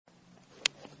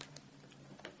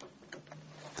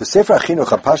The Sefer Achinuch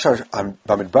HaPashar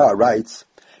Bamidbar writes,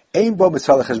 Ein bo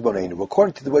mitzvah lecheshboneinu.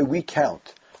 According to the way we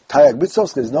count Tayag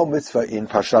mitzvos, there's no mitzvah in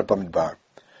Parshat Bamidbar.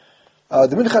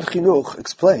 The Minchat Chinuch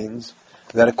explains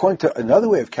that according to another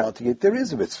way of counting it, there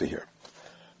is a mitzvah here.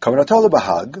 Kavanatol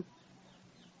Bahag,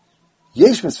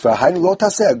 Yesh mitzvah, Hainu lo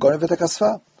taseh, Gonev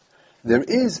v'tekasfa. There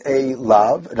is a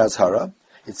lav, an azhara.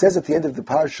 It says at the end of the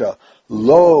parsha,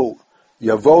 Lo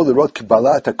yavo l'rot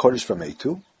kibbalat hakodesh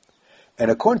v'meitu.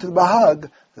 And according to the Bahag,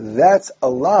 that's a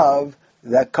lav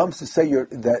that comes to say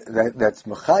that's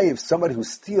mechayiv, somebody who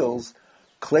steals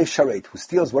klei sharet, who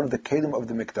steals one of the kelim of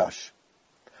the mikdash.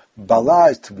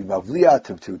 Bala is to be mavliya,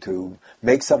 to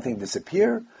make something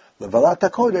disappear. Levalat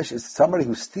hakodesh is somebody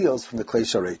who steals from the klei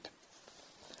sharet.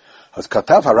 As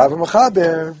katav harav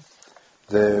mechaber,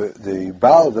 the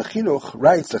Baal of the Chinuch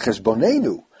writes,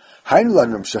 Lecheshboneinu, Hainu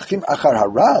lanu memshachim achar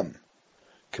haram,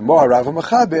 kemo harav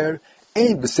mechaber,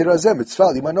 ein b'sir hazeh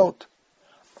mitzvah limanot.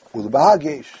 Ul'bahag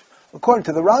yesh. According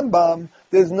to the Rambam,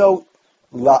 there's no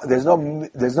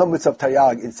mitzvah of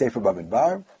tayag in Sefer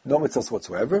Bamidbar, no mitzvahs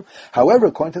whatsoever. However,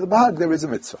 according to the Bahag, there is a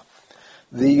mitzvah.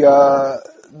 The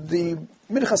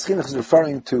Minchas Chinuch is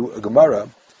referring to a Gemara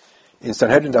in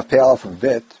Sanhedrin Daf Pei Aleph from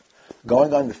Bet,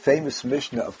 going on the famous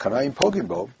Mishnah of Kanayim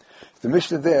Pogimbo. The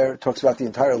Mishnah there talks about the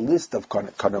entire list of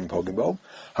Kanayim Pogimbo.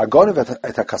 Hagonev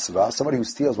et hakasva, somebody who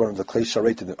steals one of the klei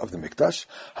sharet of the mikdash.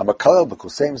 Hamakalel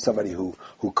b'kusem, somebody who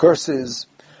curses.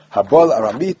 Habol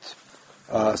aramit,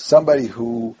 somebody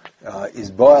who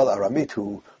is boil aramit,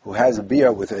 who has a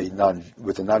beer with a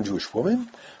non-Jewish woman.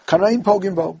 Kanayim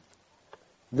Pogimbo.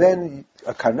 Then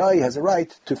a Kanai has a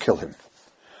right to kill him.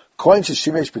 Kohen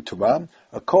sheshimesh b'tumah,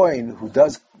 a Kohen who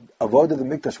does avodah the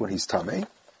mikdash when he's tamei.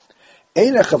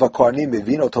 Ein echav hakohanim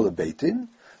mevin oto lebeitin,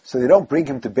 so they don't bring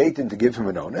him to beitin to give him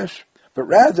an onesh, but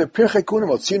rather pirchei kuna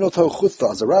motzin oto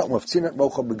chutza azara umaftzin et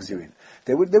mocha b'gzirin.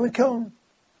 They would kill him.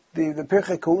 The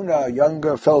pirchei kuna,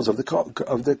 younger fellows of the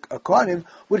kohanim,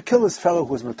 would kill his fellow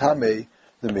who was matamei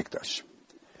the mikdash.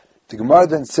 The Gemara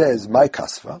then says, "My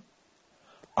kasva,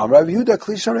 Amar Yehuda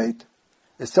kli sharet,"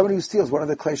 is somebody who steals one of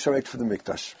the klei sharet for the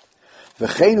mikdash.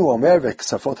 V'cheinu omer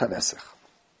v'ksafot hanesech.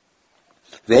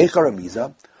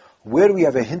 Ve'echaramiza. Where do we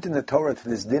have a hint in the Torah to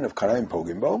this din of Kanayim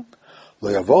Pogimbo?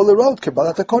 Lo yavo l'rot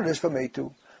kibbalat hakodesh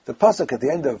v'meitu. The pasuk at the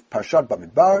end of Parshat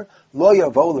Bamidbar, Lo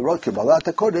yavo l'rot kibbalat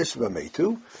hakodesh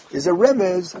v'meitu, is a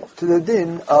remez to the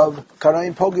din of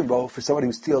Kanayim Pogimbo for somebody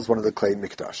who steals one of the klei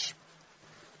mikdash.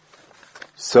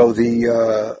 So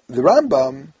the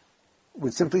Rambam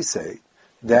would simply say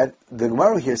that the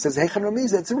Gemara here says Hechan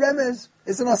Ramiza, it's a remez,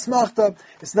 it's an asmachta,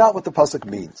 it's not what the pasuk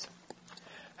means.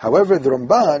 However, the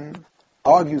Ramban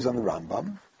argues on the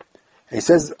Rambam. He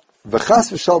says,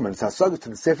 "V'chas v'shalom." It's hasagah to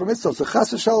the Sefer Mitzvot. So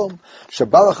chas v'shalom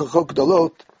shabalach achok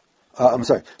gedolot.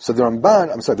 So the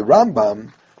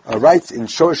Rambam writes in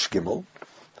Shorish Gimel,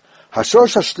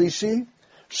 "Hashorish hashlishi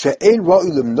she'ein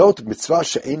ra'u limnot mitzvah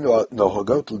she'ein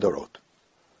nohagot l'dorot."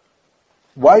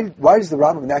 Why does the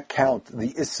Rambam not count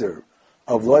the Isser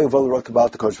of Lo Yavo L'Rot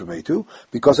Kabbalat HaKodesh V'meitu?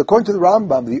 Because according to the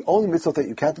Rambam, the only mitzvot that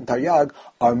you count in Taryag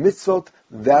are mitzvot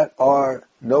that are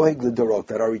Noheg L'Dorot,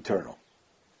 that are eternal.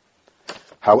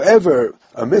 However,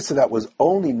 a mitzvah that was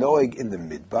only Noheg in the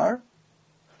Midbar,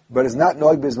 but is not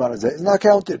Noheg B'Zman Hazeh, is not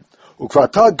counted.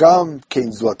 Ukvata gam kein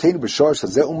zulateinu b'shorish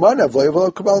hazeh umanav Lo Yavo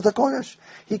L'Rot Kabbalat HaKodesh.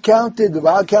 He counted, the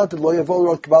Baal counted Lo Yavo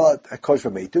L'Rot Kabbalat HaKodesh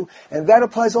V'meitu, and that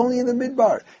applies only in the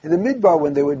Midbar. In the Midbar,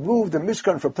 when they would move the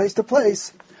Mishkan from place to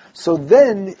place, so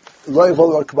then, Lo Yavo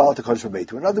L'Rot Kabbalat HaKodesh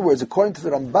V'meitu. In other words, according to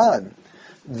the Ramban,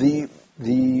 the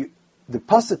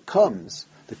pasuk comes,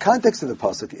 the context of the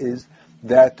pasuk is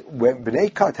that when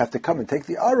Bnei Kat have to come and take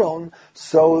the Aron,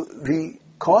 so the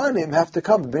Kohanim have to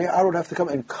come, Bnei Aron have to come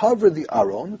and cover the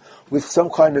Aron with some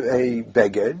kind of a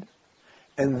beged,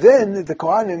 and then the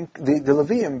Kohanim, the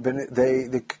Leviim,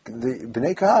 the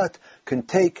Bnei Kat can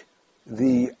take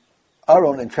the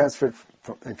Aron and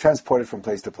transport it from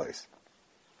place to place.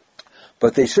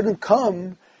 But they shouldn't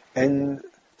come and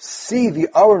see the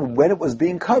Aron when it was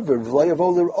being covered. When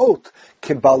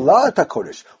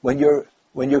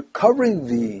you're covering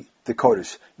the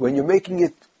Kodesh, when you're making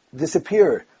it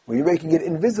disappear, when you're making it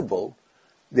invisible,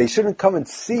 they shouldn't come and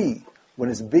see when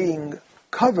it's being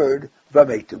covered,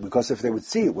 because if they would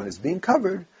see it when it's being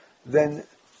covered, then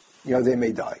they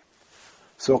may die.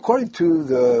 So according to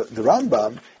the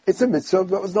Rambam, it's a mitzvah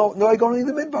that was no only in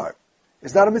the Midbar.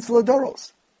 It's not a mitzvah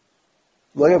Doros.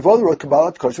 Lo Yavo L'Rot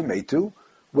Kabbalat HaKodesh V'meitu,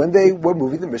 when they were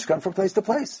moving the Mishkan from place to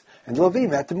place, and the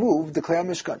Levim had to move the Klei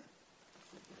Mishkan.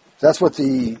 That's what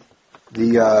the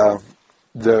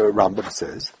Rambam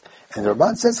says, and the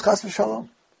Ramban says Chas v'Shalom.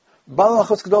 Baal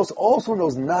Achos Gedolos also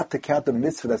knows not to count the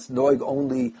mitzvah that's noig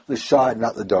only l'shah and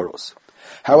not l'doros.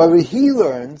 However, he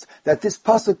learns that this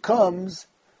pasuk comes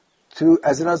to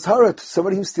as an azhara to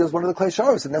somebody who steals one of the klei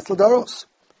sharos, and that's ladaros.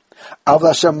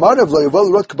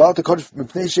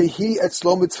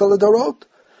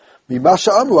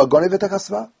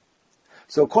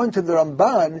 So according to the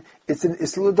Ramban, it's an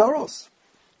isla daros.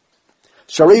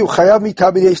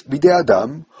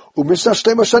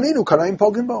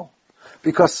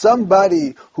 Because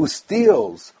somebody who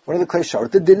steals one of the klei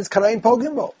sharos, the din is kanayim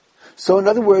pogimbo. So in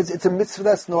other words, it's a mitzvah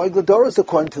that's noig ladoros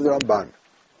according to the Ramban.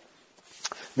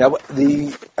 Now,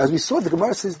 as we saw, the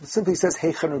Gemara simply says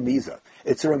heichan remiza.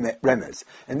 It's a remez,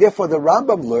 and therefore the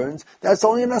Rambam learns that's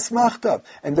only an asmachta.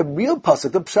 And the real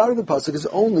pasuk, the pshat of the pasuk, is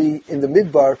only in the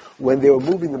midbar when they were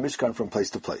moving the Mishkan from place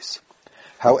to place.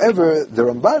 However, the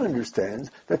Ramban understands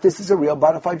that this is a real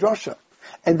bona fide drasha,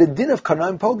 and the din of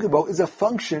kanayim pogimbo is a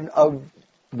function of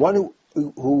one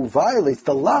who violates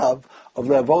the lav of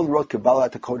the avol rot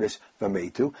kabbalat kodesh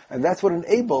v'meitu, and that's what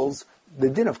enables the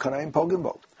din of kanayim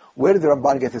pogimbo. Where did the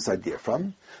Ramban get this idea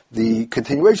from? The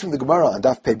continuation of the Gemara on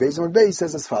Daf Pei Beis Amud Beis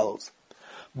says as follows: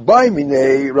 By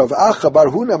minei Rav Acha bar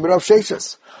Huna mirav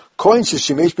Sheshes, kohen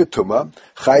sheshimesh betuma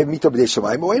chayiv mita b'dei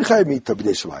shamayim or ein chayiv mita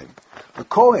b'dei shamayim. A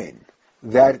kohen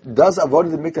that does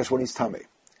avodah the mikdash when he's tamei,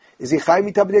 is he chayiv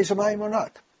mita b'dei shamayim or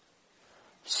not?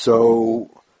 So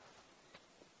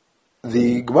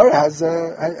the Gemara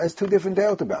has two different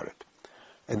doubts about it,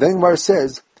 and then the Gemara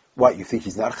says, "What, you think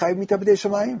he's not chayiv mita b'dei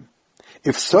shamayim?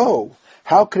 If so,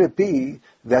 how could it be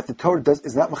that the Torah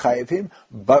is not mechayev him,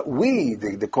 but we,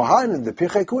 the Kohan and the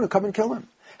Pirchei Kuna, come and kill him?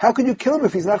 How can you kill him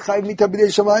if he's not chayev mita b'dei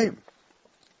shamayim?"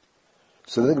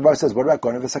 So the Gemara says, what about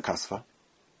Gonev Esakasva?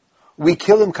 We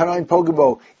kill him kanayim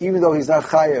pogimbo, even though he's not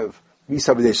chayev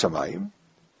misa b'dei shamayim.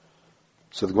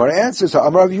 So the Gemara answers,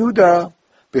 Amar Rav Yehuda,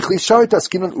 b'chli sharit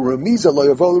askinon uremiza lo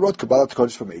yavol rot kabbalat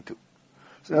kodesh v'meitu.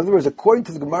 So in other words, according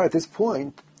to the Gemara at this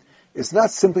point, it's not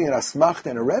simply an asmachta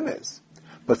and a remez,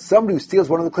 but somebody who steals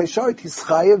one of the klei sharit, he's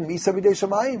chayev misa b'dei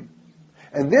shamayim,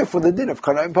 and therefore the din of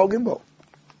kanayim pogimbo.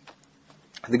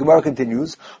 The Gemara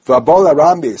continues, v'abol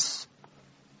arambis.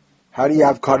 How do you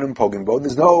have kanayim pogimbo?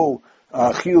 There's no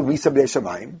chiyuv misa b'dei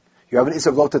shamayim. You have an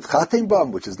isav lotet chatim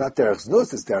bam, which is not derech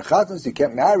znus, it's derech chatnus. You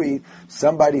can't marry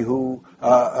somebody who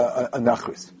a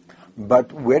nachris.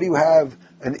 But where do you have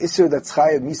an isur that's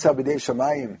chayev misa b'dei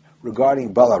shamayim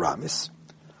regarding bal aramis?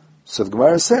 So the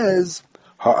Gemara says,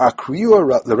 the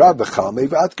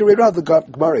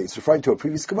Gemara is referring to a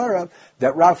previous Gemara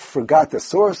that Rav forgot the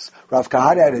source. Rav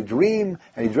Kahana had a dream,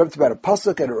 and he dreamt about a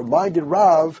pasuk, and it reminded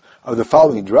Rav of the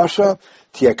following drasha: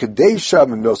 Tia Kadesha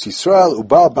Mimnos Yisrael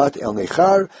Ubal Bat El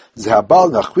Nechar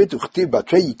Zehabal Nachrit Uchtiv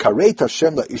Batrei Yikaret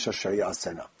Hashem LaIsha Sharia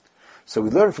Asena. So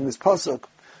we learn from this pasuk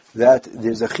that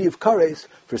there's a chiv kares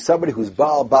for somebody who's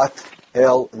Baal Bat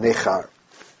El Nechar.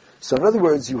 So in other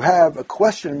words, you have a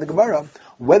question in the Gemara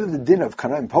whether the din of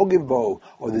kanayim pogimbo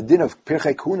or the din of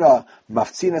pirchei kuna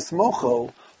maftzinas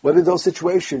mocho, whether those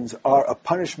situations are a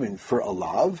punishment for a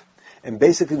lav, and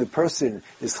basically the person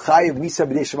is chayiv misa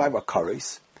b'dei shamayim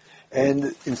akaris,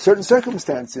 and in certain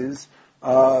circumstances,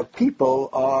 people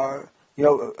are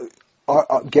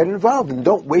get involved and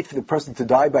don't wait for the person to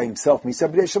die by himself misa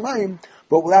b'dei shamayim,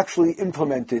 but will actually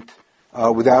implement it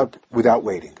without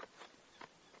waiting.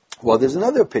 Well, there's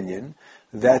another opinion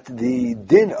that the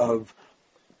din of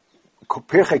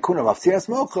Pirchei Kuna Maftzinas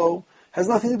Mocho has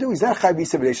nothing to do. He's not Chai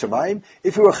Misa B'dei Shamayim.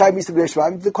 If he were Chai Misa B'dei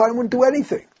Shamayim, the Kohanim wouldn't do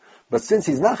anything. But since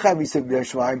he's not Chai Misa B'dei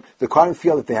Shamayim, the Kohanim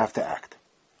feel that they have to act.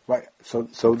 Right? So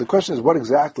the question is, what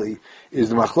exactly is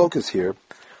the machlokas here,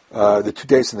 the two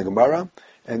days in the Gemara,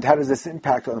 and how does this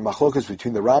impact on the machlokas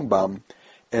between the Rambam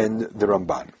and the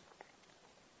Ramban?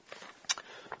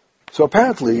 So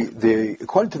apparently,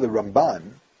 according to the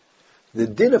Ramban, the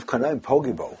din of kanayim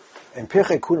pogimbo and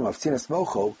pirchei kuna maftzinas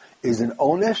mocho is an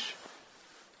onesh,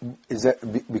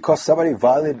 because somebody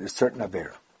violated a certain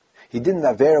avera. He did an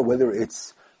avera, whether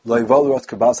it's lo yivol rot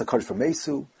kabbalas hakodesh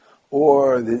v'meisu,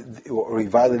 or he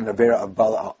violated an avera of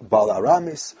bal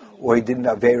aramis, or he did an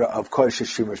avera of kodesh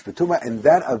shimush betuma, and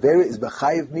that avera is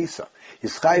b'chayiv misa.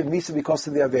 He's chayiv misa because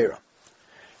of the avera.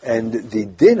 And the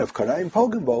din of kanayim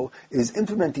pogimbo is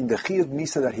implementing the chayiv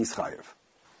misa that he's chayiv.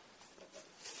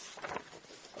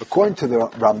 According to the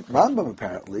Rambam,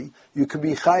 apparently,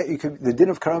 the din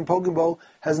of Karam Pogimbo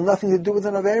has nothing to do with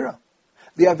an Avera.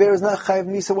 The Avera is not Chayav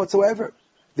Misa whatsoever.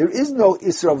 There is no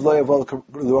Isra of Lo Yavol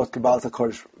L'Rot Kabbalas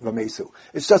HaKodesh V'Meisu.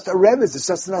 It's just a remez, it's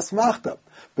just an asmachta.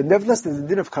 But nevertheless, there's a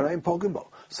din of Karam Pogimbo.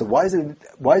 So why is it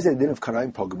a din of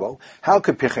Karam Pogimbo? How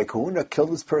could Pirchei Kuna kill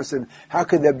this person? How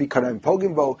could there be Karam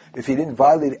Pogimbo if he didn't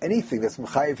violate anything that's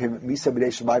Mechayiv him Misa B'dei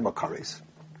Shamayim HaKares?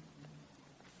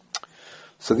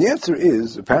 So the answer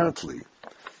is, apparently,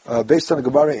 based on the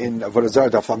Gemara in Avodah Zarah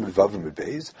Daf Lamed Vav Amud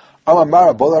Beis,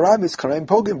 Amar Bol Aramis Kanaim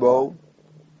Pogim Bo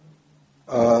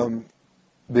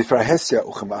B'Farhesia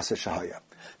Uchemasa Shahaya.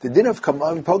 The din of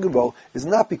Kanaim Pogim Bo is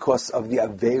not because of the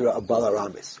Aveira of Bal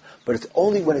Aramis, but it's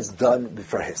only when it's done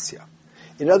B'Farhesia.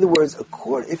 In other words,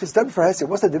 if it's done Farhesia,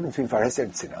 what's the difference between Farhesia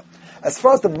and Tzina? As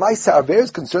far as the Maisa Avera is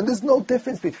concerned, there's no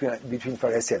difference between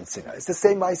Farhesia and Tzina. It's the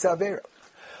same Maisa Avera.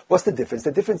 What's the difference?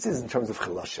 The difference is in terms of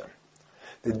Chil Hashem.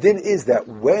 The din is that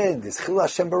when there's Chil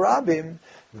Hashem Barabim,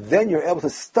 then you're able to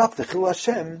stop the Chil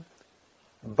Hashem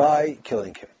by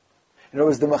killing him. In other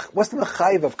words, what's the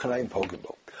Mechayiv of Kanaim Pogim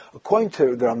Bo? According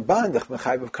to the Ramban, the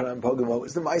Mechayiv of Kanaim Pogim Bo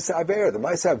is the Maisa Avera. The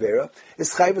Maisa Avera is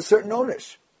Chayiv a certain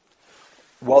onish.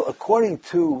 Well, according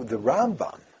to the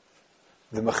Rambam,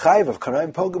 the Mechayiv of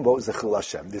Kanaim Pogim Bo is the Chil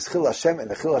Hashem. There's Chil Hashem,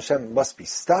 and the Chil Hashem must be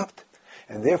stopped,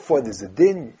 and therefore there's a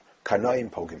din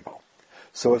Kanaim Pogim Bo.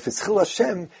 So if it's Chil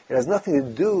Hashem, it has nothing to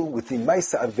do with the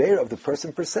Maisa Avera of the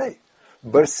person per se,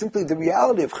 but it's simply the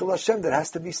reality of Chil Hashem that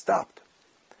has to be stopped.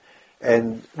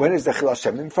 And when is the Chil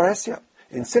Hashem? In Farhesia.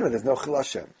 In Sinna, there's no Chil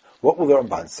Hashem. What will the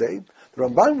Ramban say? The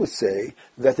Ramban would say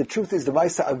that the truth is the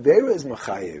Maisa Avera is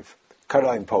Mechayiv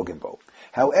Kanaim Pogim Bo.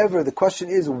 However, the question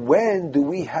is, when do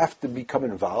we have to become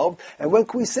involved? And when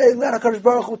can we say, let HaKadosh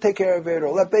Baruch Hu take care of it,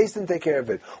 or let Beis Din take care of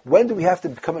it? When do we have to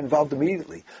become involved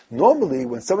immediately? Normally,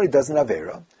 when somebody does an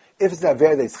Avera, if it's an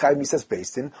Avera that's Chayv Misas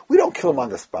Beis Din, we don't kill him on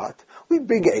the spot. We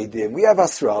bring Eidim, we have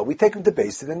Asra, we take him to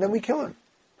Beis Din, and then we kill him.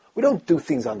 We don't do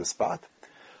things on the spot.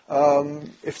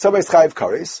 If somebody's Chayv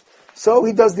Kares, so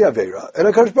he does the Avera,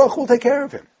 and HaKadosh Baruch Hu will take care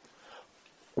of him.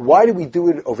 Why do we do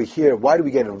it over here? Why do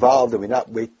we get involved and we not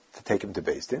wait to take him to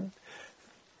Beis Din?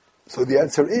 So the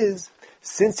answer is,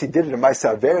 since he did it in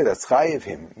Maisa Avera that's Chayiv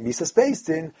him, Misas Beis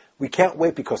Din, we can't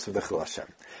wait because of the Chil Hashem.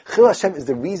 Chil Hashem is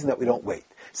the reason that we don't wait.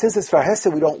 Since it's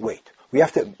Farhesia, we don't wait. We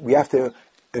have to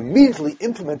immediately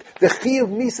implement the Chiyav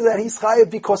Misa that he's Chayiv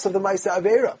because of the Maisa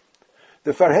Avera.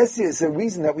 The Farhesia is the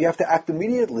reason that we have to act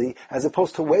immediately as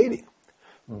opposed to waiting.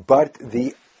 But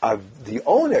the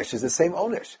Onesh is the same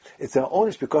Onesh. It's an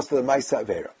Onesh because of the Maisa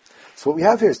Avera. So what we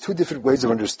have here is two different ways of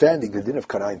understanding the din of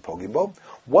Kanaim Pogim Bo.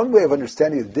 One way of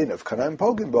understanding the din of Kanaim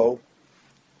Pogim Bo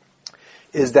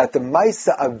is that the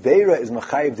Maisa Avera is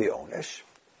Mechayiv the Onesh,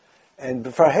 and the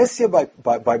Farhesia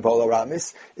by Bol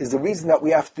Aramis is the reason that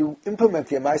we have to implement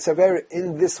the Maisa Avera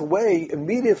in this way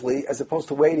immediately, as opposed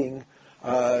to waiting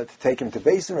to take him to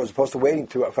Beis Din, or as opposed to waiting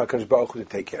for HaKadosh Baruch Hu to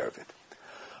take care of it.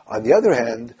 On the other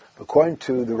hand, according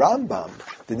to the Rambam,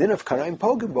 the din of Kanaim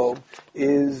Pogim Bo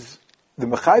is the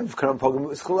Mechayiv of Kanaim Pogim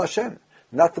Bo is Chil Hashem,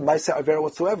 not the Maisa Avera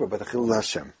whatsoever, but the Chil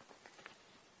Hashem.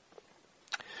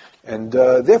 And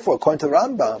therefore, according to the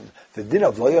Rambam, the din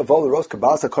of Lo Yavol L'Ros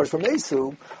Kabbalas HaKodesh from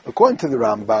Esu, according to the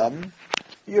Rambam,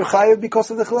 you're Chayiv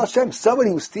because of the Chil Hashem.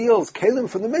 Somebody who steals Kalim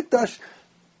from the Mikdash,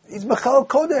 he's Mechal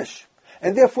Kodesh,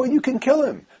 and therefore you can kill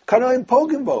him. Kanaim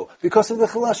Pogim Bo, because of the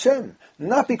Chil Hashem,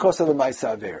 not because of the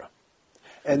Maisa Avera.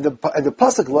 And the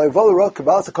pasuk Lo Yavol L'Ros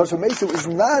Kabbalas HaKodesh from Esu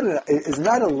is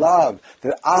not a lav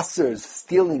that asers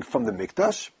stealing from the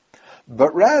Mikdash,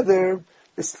 but rather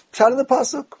it's pshat in the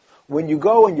pasuk. When you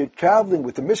go and you're traveling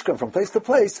with the Mishkan from place to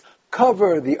place,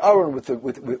 cover the Aron with the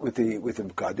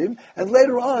Begadim, and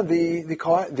later on the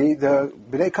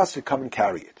Bnei Kasser come and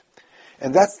carry it.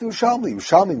 And that's the Yerushalmi.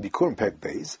 Yerushalmi in Bikurim Pek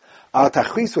Beis. Al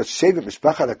tachrisu et shevet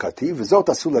mishpachat hakativ v'zot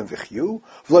asu lehem v'chyu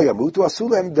v'lo yamutu asu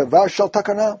lehem davar shel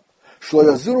takana shlo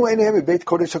yazunu einehem beit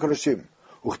kodesh hakodeshim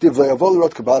uchtiv lo yavol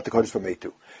l'rot kabbalat hakodesh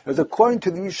v'meitu. As according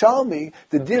to the Yerushalmi,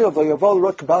 the din of lo yavol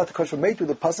l'rot kabbalat hakodesh v'meitu,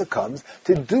 the pasuk comes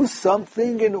to do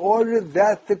something in order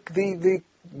that the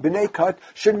Bnei Kat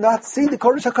should not see the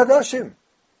kodesh hakadashim.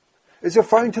 It's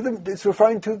referring to the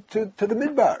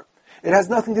midbar. It has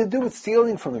nothing to do with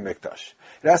stealing from the Mikdash.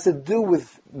 It has to do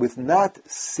with not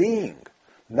seeing,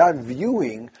 not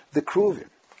viewing the Kruvim.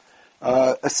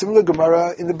 A similar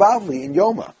Gemara in the Bavli, in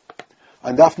Yoma,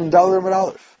 on Daf Nun Daled Amud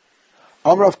Aleph.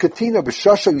 Amrav Katina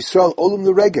b'shasha Yisrael olum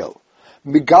l'regel,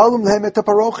 migalum lehem et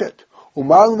haparochet,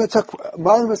 umarlum et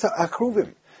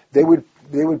hakruvim. They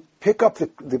would pick up the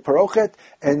parochet,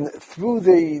 and through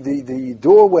the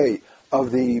doorway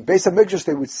of the Beis HaMikdash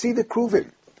they would see the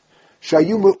Kruvim.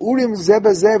 שהיו מאורים זה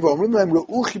בזה, ואומרים להם,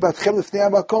 ראו חיבתכם לפני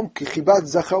המקום, כי חיבת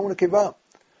זכר ונקבה.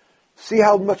 See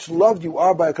how much loved you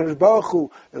are by HaKadosh Baruch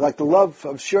Hu, like the love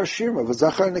of Shir Shirma, of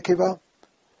Zachar and Nekeva.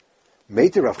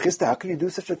 Meiter Rav Chisda, how can you do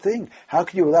such a thing? How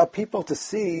can you allow people to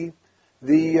see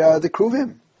the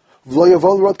Kruvim? V'lo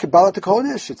yavol l'rot kabbalat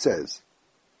hakodesh, it says.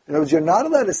 In other words, you're not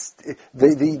allowed to,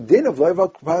 the din of lo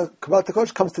yavol kabbalat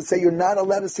hakodesh comes to say you're not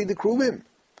allowed to see the Kruvim.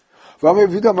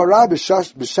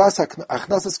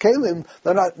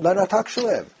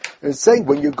 It's saying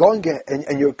when you're going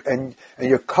and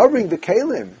you're covering the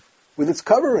kalim with its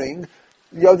covering,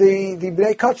 the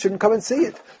Bnei Kat shouldn't come and see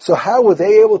it. So how were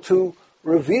they able to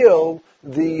reveal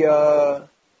the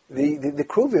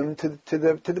kruvim to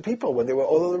the people when they were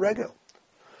all on the regel?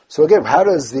 So again, how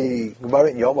does the Gemara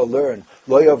in Yoma learn?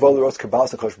 Lo yavol l'ros kabal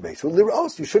sakosh b'beis.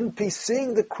 L'ros, you shouldn't be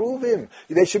seeing the kruvim.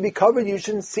 They should be covered. You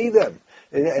shouldn't see them,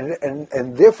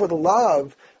 and therefore the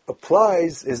lav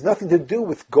applies. Has nothing to do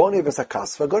with goni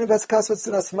v'sakasva. Goni v'sakasva is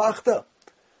an asmachta,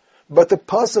 but the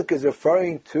pasuk is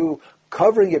referring to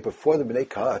covering it before the Bnei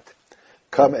Kat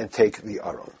come and take the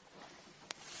aron.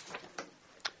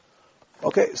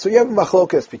 Okay, so you have a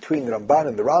machlokas between the Ramban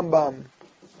and the Rambam.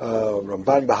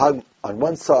 Ramban Bahag on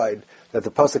one side, that the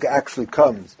pasuk actually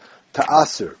comes to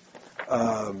Aser,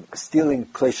 stealing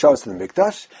klei shalos in the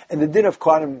Mikdash, and the din of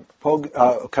Kanayim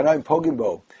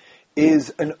Pogimbo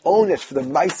is an onus for the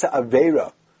Maisa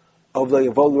Avera of the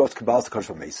Yavol L'ros Kabbalas Kosh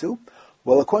Mesu.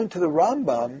 Well, according to the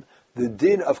Rambam, the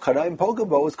din of Kanayim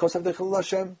Pogimbo is Kosav de Chilul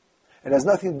Hashem. It has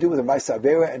nothing to do with the Maisa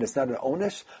Avera, and it's not an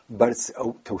onus, but it's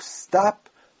to stop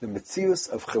the Metzius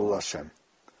of Chilul Hashem.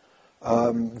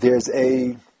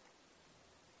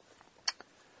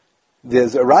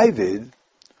 There's a Ravid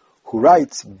who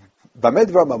writes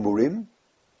Bamedvar Mamurim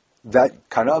that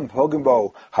Kanam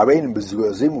Pogimbo Harein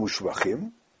Bezuazim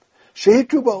Ushvachim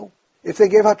Shehitrubo if they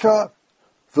gave Hatra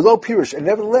Velo Pirish, and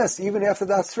nevertheless, even after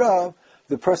that Sra,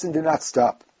 the person did not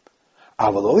stop.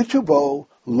 Avalo Hitrubo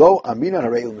Lo Amina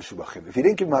Hareil Meshubachim. If you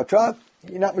didn't give him Hatra,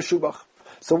 you're not Meshubach.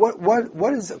 So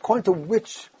what is, according to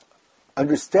which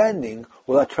understanding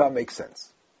will Hatra make sense?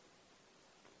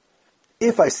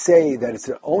 If I say that it's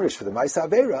an onus for the Maisa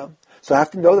Avera, so I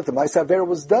have to know that the Maisa Avera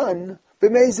was done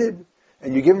b'mezid,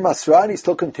 and you give him Masra and he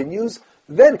still continues,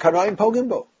 then Kanayim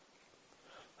Pogimbo.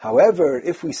 However,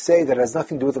 if we say that it has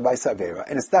nothing to do with the Maisa Avera,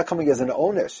 and it's not coming as an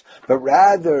onus, but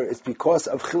rather it's because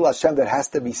of Chilul Hashem that has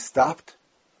to be stopped,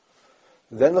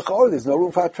 then l'chor, there's no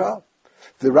room for Hatra.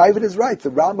 The Ravid is right. The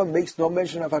Rambam makes no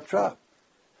mention of Hatra,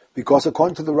 because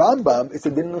according to the Rambam, it's a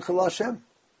din of Chilul Hashem.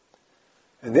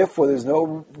 And therefore, there's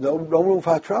no room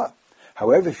for Hatra.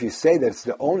 However, if you say that it's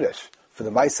the onus for the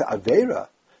Maisa Avera,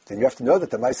 then you have to know that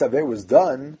the Maisa Avera was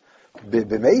done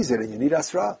b'mezid, and you need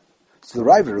Asra. So the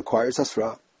Ravid requires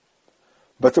Asra.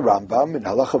 But the Rambam in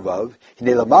Halacha Vav,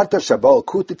 Hinei lamarta shabal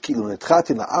kutit kilu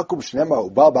netchatin la'akum shnema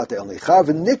ubal bat el necha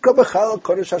v'nikra b'chal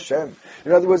kodesh Hashem.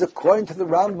 In other words, according to the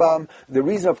Rambam, the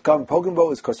reason of Kam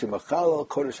Pogimbo is because you're machal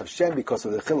kodesh Hashem, because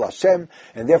of the Chilul Hashem,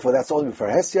 and therefore that's only for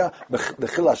Hesya. The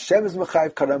Chilul Hashem is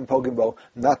mechayiv Kam Pogimbo,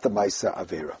 not the Maisa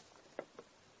Avera.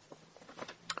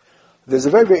 There's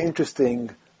a very, very interesting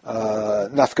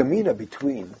nafkamina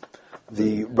between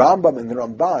the Rambam and the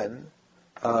Ramban,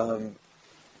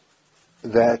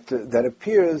 that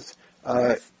appears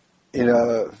in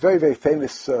a very, very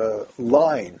famous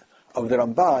line of the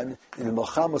Ramban in the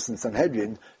Milchamos and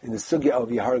Sanhedrin in the Sugya of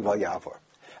Yehareg Val Yavor.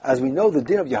 As we know, the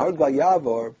din of Yehareg Val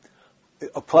Yavor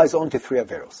applies only to three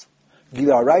Averos: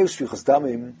 Gila Arayus, Shvichas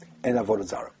Damim, and Avodah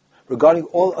Zarah. Regarding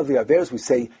all of the Averos, we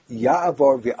say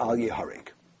Ya'avor Ve'al Yehareg.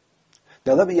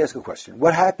 Now let me ask a question.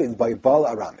 What happens by Baal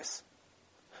Aramis?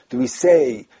 Do we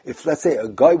say, if let's say a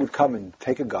guy would come and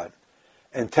take a gun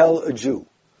and tell a Jew,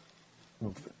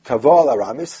 Taval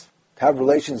Aramis, have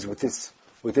relations with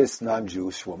this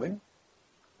non-Jewish woman,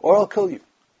 or I'll kill you.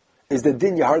 Is the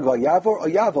din Yahareg Val Yavor or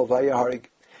Yavel Val Yahareg?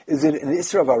 Is it an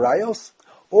Isra of Arayos,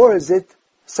 or is it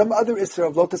some other Isra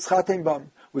of Lotus Chatem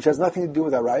Bam, which has nothing to do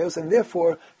with Arayos, and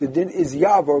therefore the din is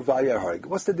Yavor Val Yahareg?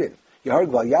 What's the din? Yahareg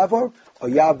Val Yavor or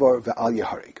Yavor Val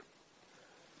Yahareg?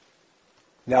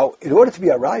 Now, in order to be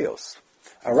Arayos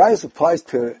applies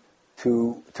to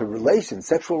relations,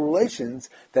 sexual relations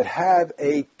that have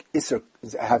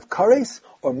have kares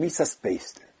or misas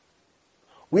based.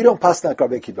 We don't pass like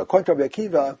Rabbi Akiva. According to Rabbi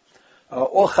Akiva,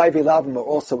 all chayvei lavim are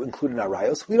also included in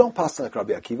arayos. We don't pass like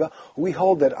Rabbi Akiva. We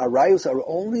hold that arayos are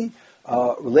only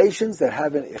relations that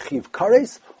have an chiv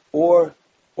kares or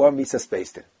misas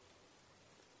based.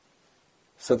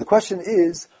 So the question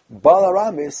is, Baal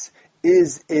Aramis,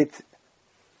 is it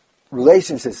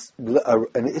relationships,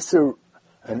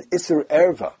 an isur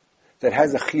erva that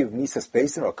has a chiv misas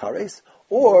basin or kares,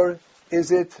 or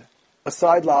is it a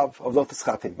side lav of lotus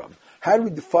chatim bam? How do we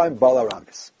define Baal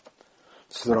Aramis?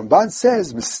 So the Ramban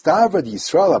says, Mistavra di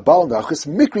Yisrael abal nachis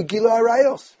mikri gila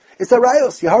arayos. It's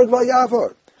arayos, Yahareg Val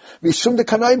Yavor. Mishum de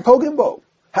kanayim pogimbo.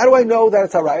 How do I know that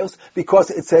it's arayos? Because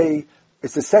it's a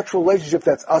sexual relationship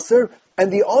that's aser,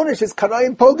 and the ownership is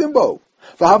kanayim pogimbo.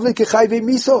 V'havli kechayve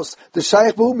misos, the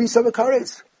shayach b'hu misa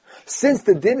v'kares. Since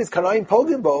the din is kanayim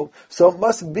pogimbo, so it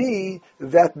must be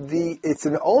that it's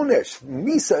an ownish.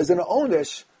 Misa is an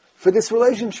ownish for this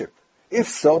relationship. If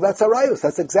so, that's arayos.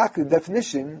 That's exactly the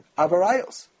definition of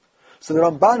arayos. So the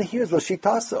Ramban hears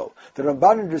Lashitaso. The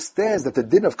Ramban understands that the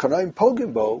din of Kanayim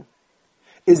Pogimbo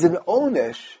is an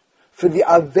onesh for the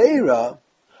Aveira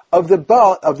of the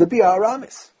Bia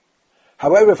Aramis.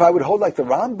 However, if I would hold like the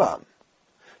Rambam,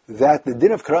 that the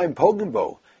din of Kanayim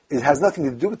Pogimbo has nothing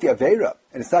to do with the Aveira,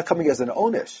 and it's not coming as an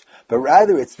onesh, but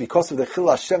rather it's because of the Chil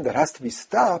Hashem that has to be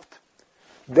stopped,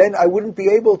 then I wouldn't be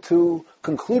able to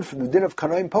conclude from the din of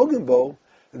Kanayim Pogimbo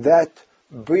that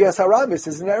Brias Aramis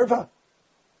is an erva.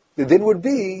 The din would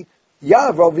be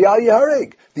Yav Rav Yal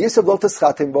Yahareg. The Yisrael Lo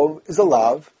Teschatim is a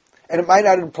lav, and it might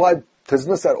not imply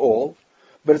Taznus at all,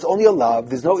 but it's only a lav.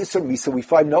 There's no Isser Misa. We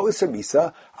find no Isser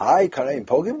Misa. Kanayim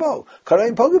Pogimbo.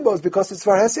 Kanayim Pogimbo is because it's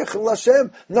Varhesya Chil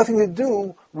Hashem, nothing to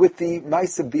do with the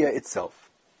Maisa Bia itself.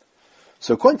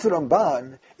 So according to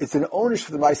Ramban, it's an onish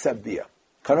for the Maisa Bia.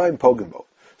 Kanayim Pogimbo.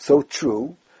 So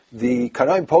true, the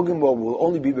Kanayim Pogimbo will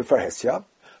only be before Hesya,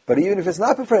 but even if it's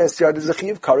not before Hesya, there's a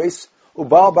Chiv Kares,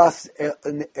 Ubal Bas El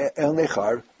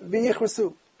Nechar,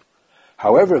 V'yichrasu.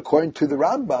 However, according to the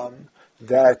Rambam,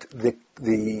 that the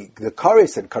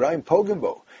Kares and Kanayim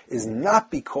Pogimbo is not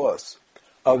because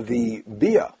of the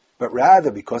Bia, but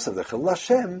rather because of the Chil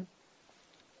Hashem,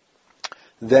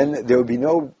 then there would be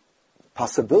no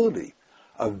possibility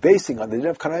of basing on the din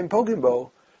of Kanayim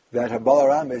Pogimbo that Habal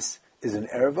Aramis is an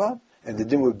erva, and the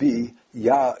din would be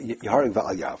Yaharig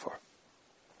Va'al Yavar.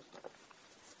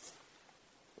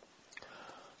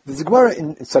 There's a Gemara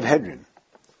in Sanhedrin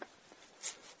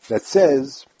that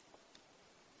says,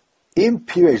 Im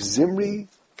Piresh Zimri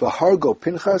V'hargo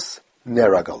Pinchas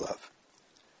Neragalav.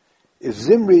 If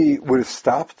Zimri would have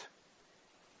stopped,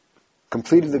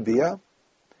 completed the Bia,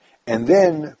 and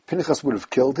then Pinchas would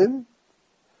have killed him,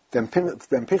 then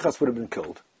Pinchas would have been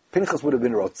killed. Pinchas would have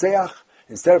been a Rotzeach.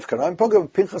 Instead of Kanayim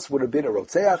Pogim, Pinchas would have been a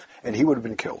Rotzeach, and he would have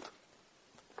been killed.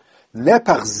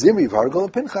 Nepach Zimri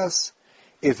V'hargo Pinchas,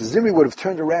 if Zimri would have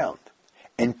turned around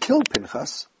and killed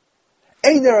Pinchas,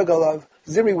 Ein Neragalav,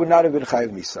 Zimri would not have been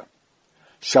Chayiv Misa.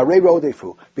 Sharei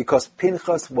Rodefu, because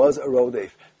Pinchas was a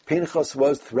Rodef. Pinchas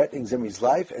was threatening Zimri's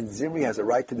life, and Zimri has a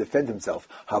right to defend himself.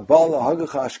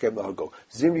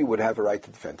 Zimri would have a right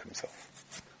to defend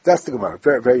himself. That's the Gemara.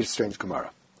 Very, very strange Gemara.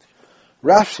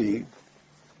 Rashi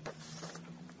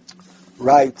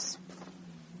writes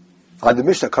on the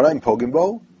Mishnah Karayim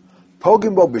Pogimbo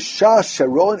b'shah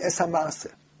sharon es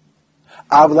hamase.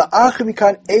 Avla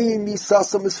achimikan ein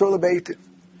misasa misur lebeitin.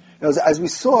 As we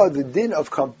saw, the din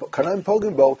of Kanayim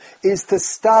Pogimbo is to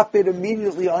stop it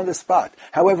immediately on the spot.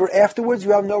 However, afterwards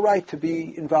you have no right to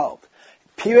be involved.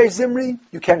 Pirei Zimri,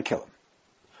 you can't kill him.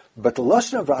 But the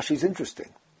Lashon of Rashi is interesting.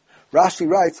 Rashi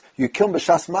writes, you kill him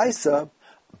b'shas ma'isa,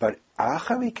 but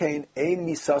achamikein ein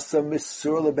misasa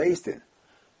misur lebeistin.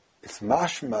 It's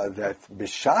mashma that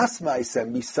b'shas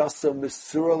ma'isa misasa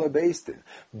misur lebeistin.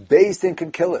 Beistin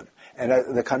can kill him. And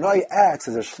the Kanoi acts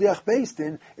as a shliach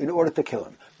Beistin in order to kill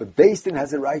him. But Beistin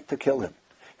has a right to kill him.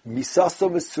 Misasa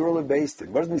Mesura Beistin.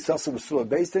 What does Misasa Mesura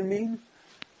Beistin mean?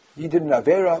 You did an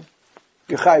Avera,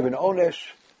 you chayiv an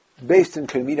Onesh, Beistin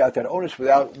can meet out that Onesh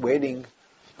without waiting,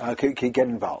 can get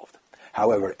involved.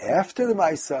 However, after the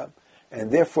Maisa, and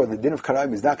therefore the din of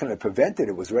Kanayim is not going to prevent it,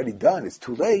 it was already done, it's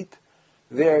too late,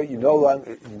 there you no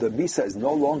longer, the Misa is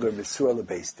no longer Mesura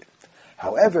Beistin.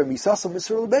 However, Misasa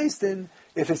Mesura Beistin,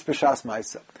 if it's B'shas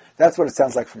Maisa. That's what it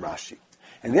sounds like from Rashi.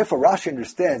 And therefore Rashi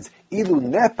understands, Ilu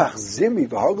Nepach Zimri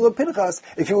V'hargla Pinchas,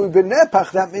 if he would have been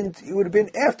Nepach, that meant he would have been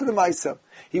after the Maisa.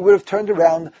 He would have turned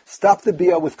around, stopped the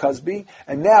Bia with Cosby,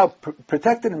 and now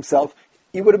protected himself.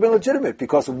 He would have been legitimate,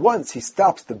 because once he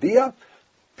stops the Bia,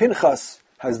 Pinchas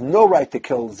has no right to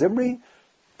kill Zimri.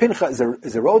 Pinchas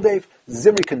is a Rodef.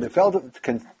 Zimri can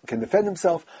defend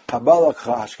himself. Habalak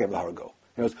Hashkem Lahargo.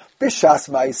 He goes, B'shas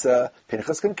Maisa,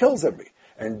 Pinchas can kill Zimri.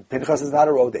 And Pinchas is not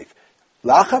a Rodef.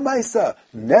 Lacha Maisa,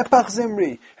 Nepach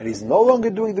Zimri, and he's no longer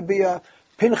doing the Bia.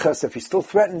 Pinchas, if he still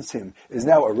threatens him, is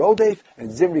now a Rodef,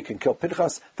 and Zimri can kill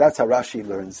Pinchas. That's how Rashi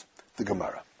learns the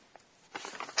Gemara.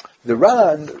 The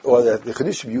Ran, or the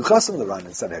Chedushim Yuchasim L'Ran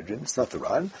in Sanhedrin, it's not the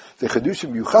Ran, the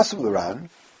Chedushim Yuchasim L'Ran,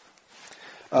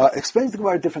 explains the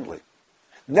Gemara differently.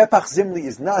 Nepach Zimri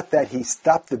is not that he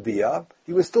stopped the Bia,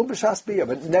 he was still B'shas Bia,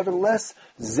 but nevertheless,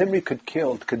 Zimri could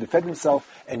defend himself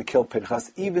and kill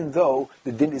Pinchas, even though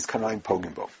the din is Kanayim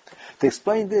Pogimbo. To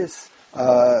explain this,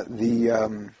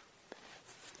 the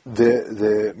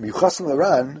Yuchasim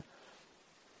L'Ran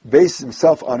bases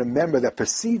himself on a member that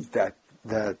precedes that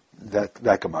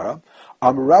Gemara.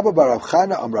 Rabba bar Rav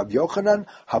Chana, Rab Yochanan,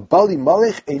 Habali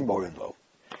Malech ein morin lo.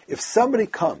 If somebody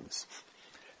comes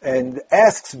and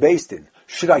asks Beistin,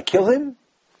 should I kill him?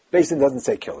 Beistin doesn't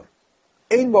say kill him.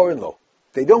 Ein morin lo.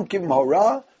 They don't give him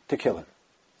hora to kill him.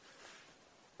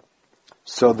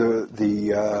 So the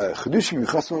Chedushim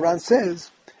Yuchas Moran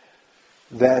says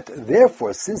that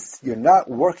therefore, since you're not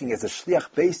working as a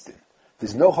shliach beis din,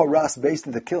 there's no haras beis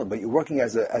din to kill him, but you're working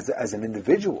as an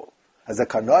individual, as a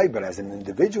kanai, but as an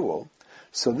individual.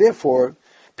 So therefore,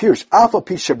 Pirush Alpha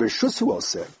Pisha Bershusu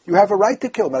said you have a right to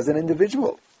kill him as an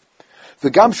individual.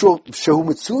 V'gam shehu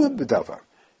mitzuah b'davar.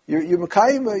 You're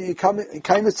mekayim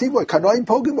mitzivo kanoim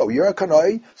pogimo. You're a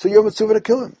kanoi, so you're mitzvah to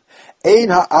kill him. Ein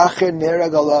ha'acher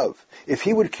nerag alav. If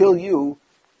he would kill you,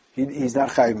 he's not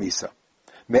chayiv misa.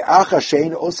 Me'acha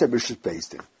shein oseh b'rishus beis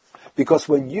din. Because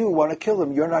when you want to kill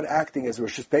him, you're not acting as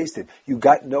rishus beis din. You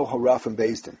got no hara from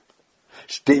beis din.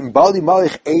 Shteim bali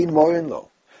malich ein morin lo.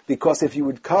 Because if you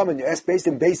would come and you ask beis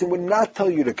din would not tell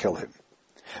you to kill him.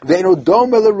 Ve'eno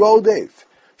dom el rodev.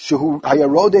 Shehu haya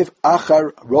rodev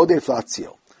achar rodev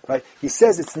latzil. Right? He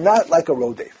says it's not like a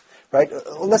rodev. Right?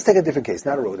 Let's take a different case,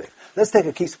 not a rodev. Let's take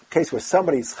a case where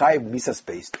somebody is chayiv misas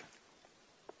beis din.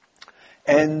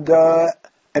 And a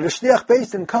shliach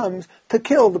beis din comes to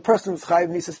kill the person who's chayiv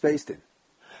misas beis din.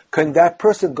 Can that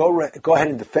person go ahead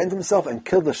and defend himself and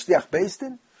kill the shliach beis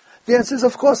din? The answer is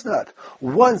of course not.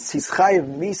 Once he's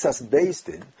chayiv misas beis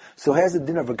din, so he has a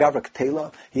din of a gavra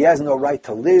ketela, he has no right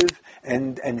to live,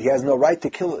 and he has no right to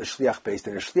kill a shliach beis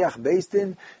din. A shliach beis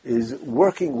din is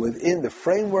working within the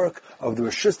framework of the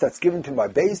reshus that's given to him by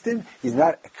beis din. He's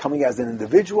not coming as an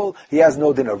individual. He has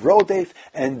no din of rodef,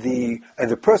 and the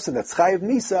person that's chayiv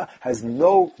misa has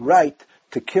no right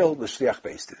to kill the shliach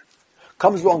beis din.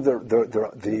 Comes along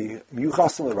the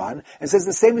Yuchas Moran and says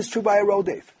the same is true by a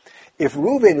rodef. If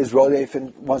Reuven is rodef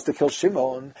and wants to kill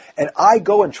Shimon, and I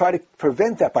go and try to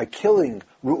prevent that by killing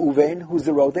Reuven, who's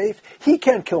the rodef, he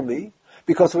can't kill me,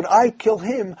 because when I kill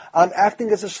him, I'm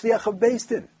acting as a shliach of beis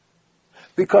din.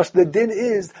 Because the din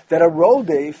is that a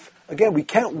rodef, again, we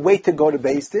can't wait to go to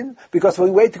beis din, because when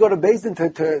we wait to go to beis din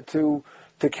to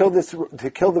kill the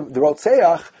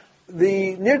rotzeach,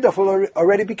 the nirdaf will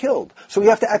already be killed. So we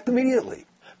have to act immediately.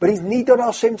 But he's nidon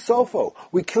al shem sofo.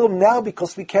 We kill him now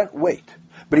because we can't wait.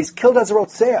 But he's killed as a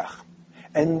rotzeach,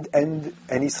 and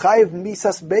he's chayiv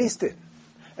misas beis din,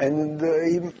 and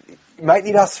he might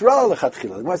need asra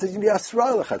lechatchila. The Gemara says you need asra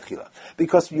lechatchila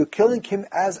because you're killing him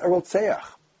as a rotzeach.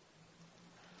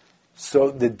 So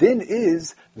the din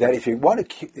is that if you want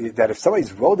to, that if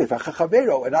somebody's rodef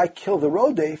achachavero and I kill the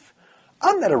rodef,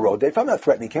 I'm not a rodef. I'm not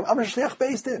threatening him. I'm a shliach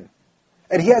beis din,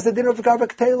 and he has a din of gavra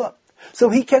ketela, so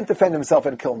he can't defend himself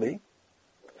and kill me.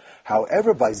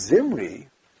 However, by Zimri,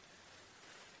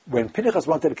 when Pinchas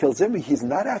wanted to kill Zimri, he's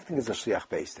not acting as a shliach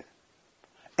beis din.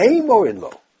 Eimor in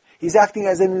lo. He's acting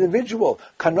as an individual,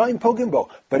 kanoim pogimbo,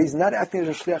 but he's not acting as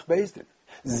a shliach beis din.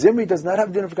 Zimri does not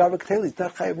have din of gavra ketela. He's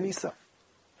not chayav misa.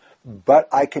 But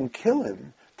I can kill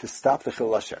him to stop the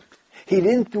chilul Hashem. He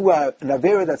didn't do an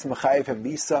avera that's mechayev him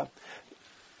misa.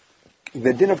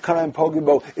 The din of kanoim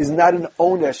pogimbo is not an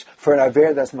onesh for an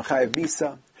avera that's mechayev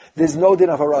misa. There's no din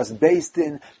of haras beis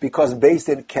din, because beis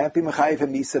din can't be mechayiv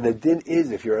misa. The din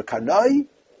is if you're a kanai,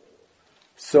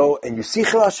 so and you see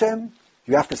chil Hashem,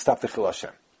 you have to stop the chil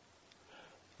Hashem.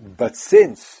 But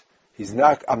since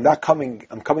I'm coming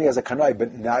as a kanai,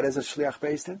 but not as a shliach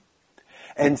beis din,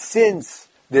 and since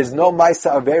there's no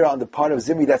ma'isa avera on the part of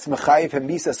Zimri that's mechayiv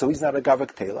misa, so he's not a gavra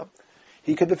ketela,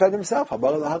 he could defend himself.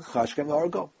 Habal lahag chashkem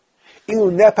l'argo.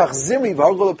 Ilu nepach Zimri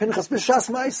v'hargo Pinchas b'shas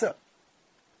ma'isa.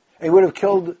 He would have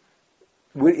killed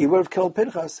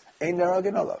Pinchas, ein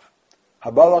naragin alav.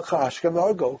 Habalach hashkem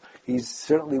largo, he's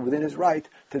certainly within his right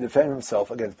to defend himself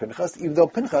against Pinchas, even though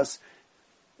Pinchas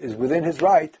is within his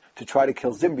right to try to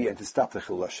kill Zimri and to stop the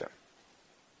chilul Hashem.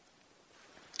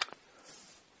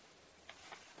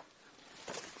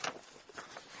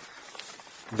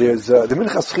 There's the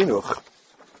Minchas Chinuch,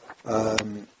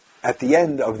 at the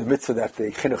end of the mitzvah that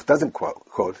the Chinuch doesn't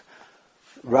quote,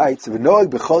 writes, This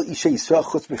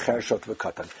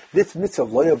mitzvah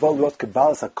of lo yavol lot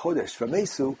kebalas hakodesh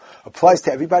v'mesu applies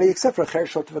to everybody except for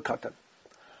chershot v'katan.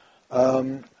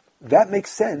 That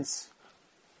makes sense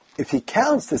if he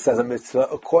counts this as a mitzvah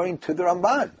according to the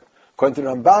Ramban. According to the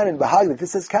Ramban and Bahag,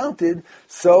 this is counted.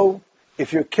 So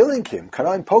if you're killing him,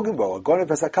 kanaim pogimbo or gonev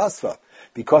esakasva,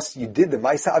 because you did the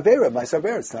ma'isa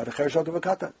avera, it's not a chershot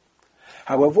v'katan.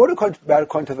 However, what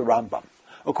according to the Rambam?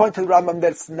 According to the Rambam,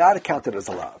 that's not counted as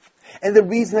a lav. And the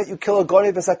reason that you kill a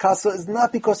gonev esakasa is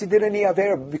not because you did any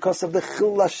avera, but because of the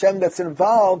chilul Hashem that's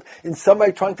involved in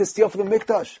somebody trying to steal from the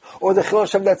mikdash, or the chilul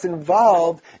Hashem that's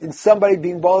involved in somebody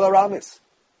being bol aramis,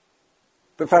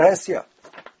 b'farhesia.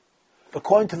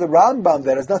 According to the Rambam,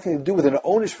 that has nothing to do with an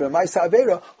onish for a ma'isa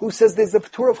avera, who says there's the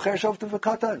patur of chershot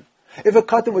v'katan. If a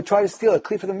katan would try to steal a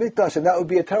kli from the mikdash, and that would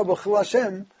be a terrible chilul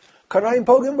Hashem, kanayim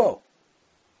pogimbo.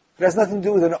 It has nothing to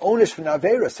do with an onish for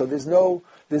Avera, so there's no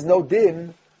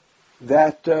din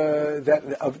that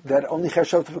only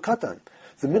Chershot of a Katan.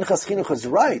 The Minchas Chinuch is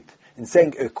right in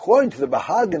saying, according to the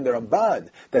Bahag and the Ramban,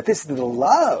 that this is the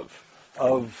love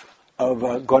of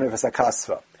Gonev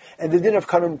Asakasva. And the din of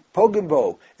Karim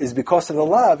Pogimbo is because of the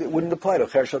love, it wouldn't apply to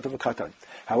Chershot of a Katan.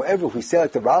 However, if we say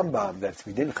like the Rambam, that it's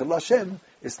Midin Chil Hashem,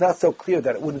 it's not so clear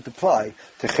that it wouldn't apply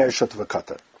to Chershot of a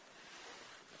Katan.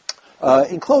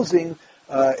 In closing,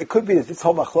 it could be that this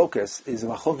whole machlokas is a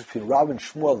machlokas between Rav and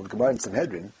Shmuel and Gemara and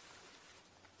Sanhedrin.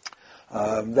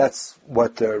 That's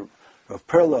what Rav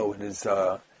Perlo in his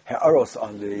Ha'aros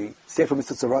on the Sefer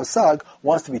Mitzvot Rav Sag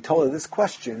wants to be told of this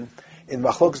question in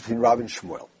machlokas between Rav and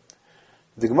Shmuel.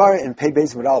 The Gemara in Pei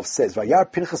Beis Aleph says,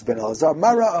 "Vayar Pinchas ben Elazar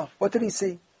Mara'a." What did he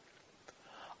see?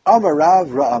 Amar Rav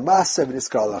Ra'a Masa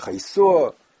v'Niskar Halacha. He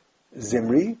saw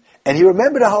Zimri and he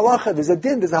remembered a halacha. There's a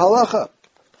din. There's a halacha.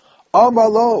 Amar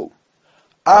Lo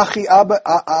Achi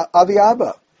Avi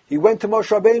Abba. He went to Moshe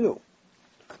Rabbeinu.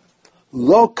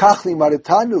 Lo Kachli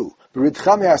Maritanu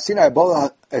B'Ridcham Yasinai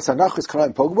Bola Esanachis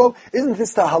Kanayim Pogimo. Isn't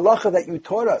this the halacha that you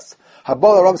taught us?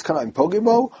 Habola Rams Kanayim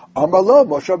Pogimo. Amar Lo.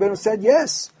 Moshe Rabbeinu said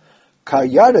yes.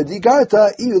 Kayada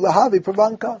Digarta Iu Lahavi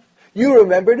Pravanka. You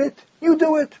remembered it. You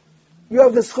do it. You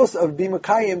have the schus of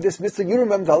Bimakayim, this mitzvah. You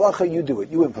remember the halacha. You do it.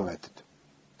 You implement it.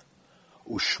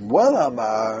 Ushmuel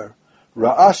Amar. The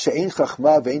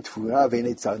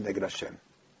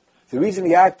reason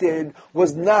he acted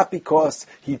was not because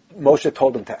Moshe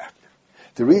told him to act.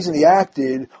 The reason he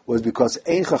acted was because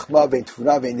Ein Chachma Vein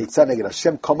Tfuna Vein Nitzah Neged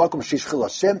Hashem Kol Makom Shish Chil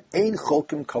Hashem Ein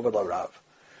Cholkim Kavod Larav.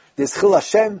 There's Chil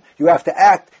Hashem, you have to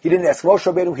act. He didn't ask Moshe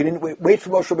Rabbeinu, he didn't wait for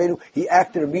Moshe Rabbeinu, he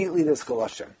acted immediately, there's Chil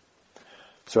Hashem.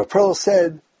 So Perl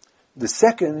said, the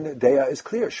second daya is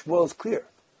clear, Shmuel is clear,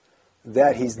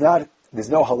 that there's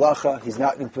no halacha, he's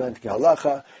not implementing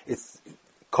halacha, it's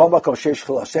Kol Makom Sheish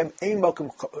Chil Hashem, Ein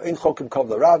Cholkim Kavod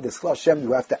Larav, there's Chil Hashem,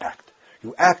 you have to act.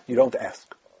 You act, you don't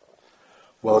ask.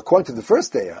 Well, according to the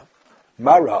first daya,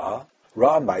 Mara'a,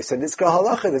 Ra'a Maisa, Niskar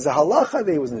Halacha, there's a halacha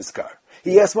that he was Niskar.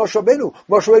 He asked Moshe Rabbeinu.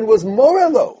 Moshe Rabbeinu was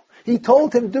Morelo. He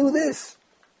told him, do this.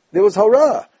 There was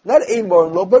Hora. Not a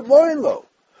Morelo, but Morelo.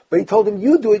 But he told him,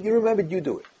 you do it, you remembered, you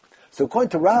do it. So according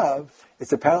to Rav,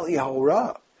 it's apparently a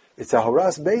Hora. It's a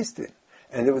Horas based in.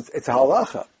 And it's a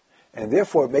halacha. And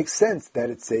therefore it makes sense that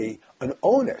it's an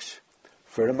onesh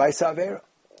for the Maisa Avera.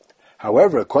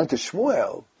 However, according to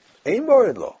Shmuel, ein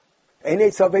Morelo. Ein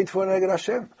Eitzav Vein Tfuna Neged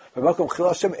Hashem. V'makom Chil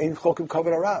Hashem ein Cholkim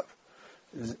Kavod Harav.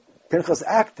 Pinchas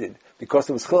acted because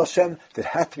it was Chil Hashem that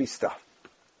had to be stopped.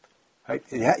 Right?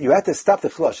 You had to stop the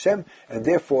Chil Hashem, and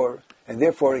therefore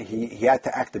he had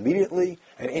to act immediately,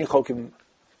 and ein Cholkim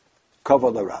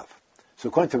Kavod Harav. So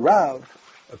according to Rav,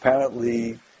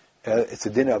 apparently it's a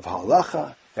din of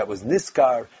halacha that was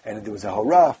niskar, and there was a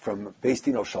hora from Beis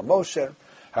Din Shel Moshe.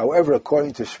 However,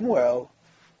 according to Shmuel,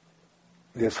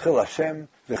 there's Chil Hashem.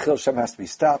 The Chil Hashem has to be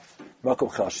stopped. Makom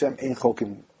Chil Hashem ein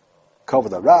Cholkim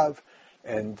Kavod Harav.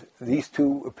 And these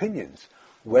two opinions,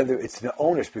 whether it's an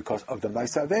onish because of the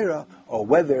Maisa Avera, or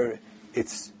whether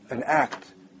it's an act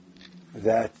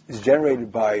that is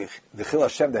generated by the Chil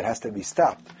Hashem that has to be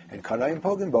stopped, and Kanayim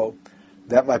Pogimbo,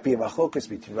 that might be a machlokas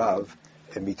between Rav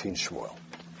and between Shmuel.